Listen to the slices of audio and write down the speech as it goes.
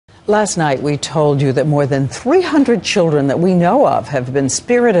Last night, we told you that more than 300 children that we know of have been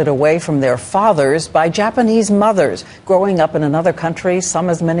spirited away from their fathers by Japanese mothers, growing up in another country, some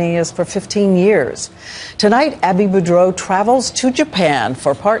as many as for 15 years. Tonight, Abby Boudreau travels to Japan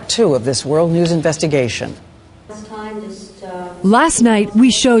for part 2 of this World News investigation. Last night,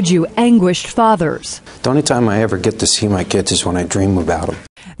 we showed you anguished fathers. The only time I ever get to see my kids is when I dream about them.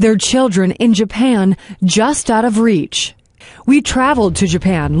 Their children in Japan just out of reach. We traveled to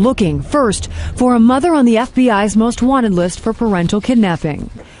Japan looking first for a mother on the FBI's most wanted list for parental kidnapping.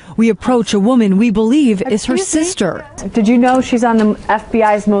 We approach a woman we believe is her sister. Did you know she's on the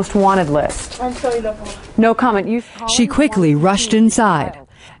FBI's most wanted list? No comment. She quickly rushed inside.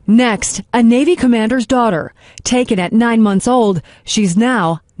 Next, a Navy commander's daughter. Taken at 9 months old, she's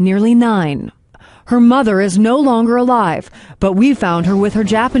now nearly 9. Her mother is no longer alive, but we found her with her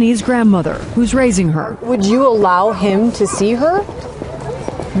Japanese grandmother, who's raising her. Would you allow him to see her?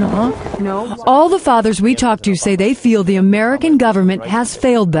 No. All the fathers we talked to say they feel the American government has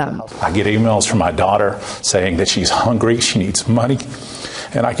failed them. I get emails from my daughter saying that she's hungry, she needs money,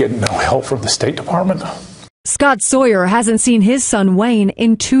 and I get no help from the State Department. Scott Sawyer hasn't seen his son Wayne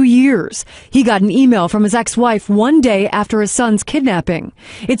in 2 years. He got an email from his ex-wife one day after his son's kidnapping.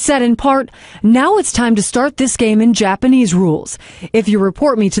 It said in part, "Now it's time to start this game in Japanese rules. If you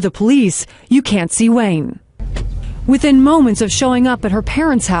report me to the police, you can't see Wayne." Within moments of showing up at her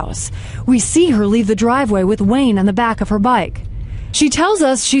parents' house, we see her leave the driveway with Wayne on the back of her bike. She tells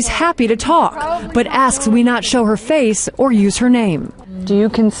us she's happy to talk, but asks we not show her face or use her name. Do you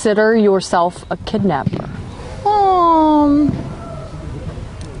consider yourself a kidnapper?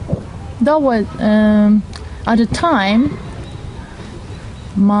 That was, at the time,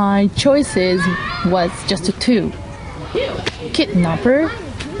 my choices was just two. Kidnapper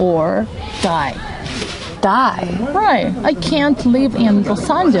or die. Die? Right. I can't live in Los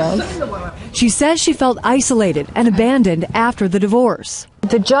Angeles. She says she felt isolated and abandoned after the divorce.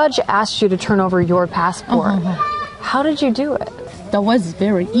 The judge asked you to turn over your passport. How did you do it? That was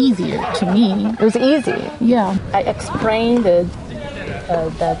very easier to me. It was easy. Yeah. I explained the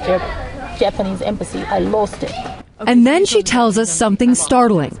Japanese embassy. I lost it. And then she tells us something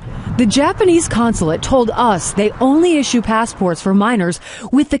startling. The Japanese consulate told us they only issue passports for minors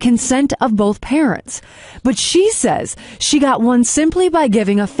with the consent of both parents. But she says she got one simply by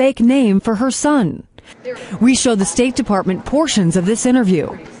giving a fake name for her son. We show the State Department portions of this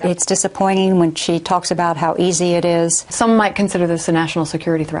interview. It's disappointing when she talks about how easy it is. Some might consider this a national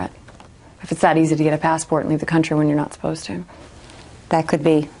security threat, if it's that easy to get a passport and leave the country when you're not supposed to. That could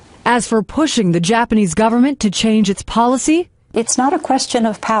be. As for pushing the Japanese government to change its policy, it's not a question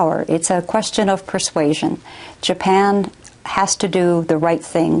of power. It's a question of persuasion. Japan has to do the right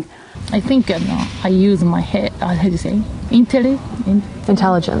thing. I think I use my head, how do you say,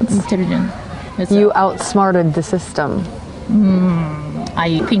 intelligence. You outsmarted the system.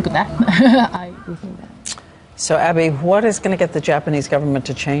 I think that. So, Abby, what is going to get the Japanese government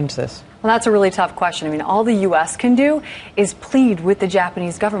to change this? Well, that's a really tough question. I mean, all the U.S. can do is plead with the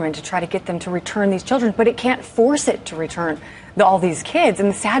Japanese government to try to get them to return these children, but it can't force it to return all these kids. And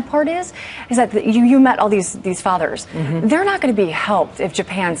the sad part is that you met all these fathers. They're not going to be helped if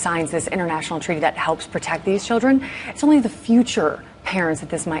Japan signs this international treaty that helps protect these children. It's only the future parents that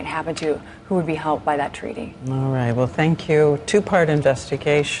this might happen to who would be helped by that treaty. All right. Well, thank you. 2-part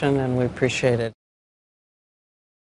investigation, and we appreciate it.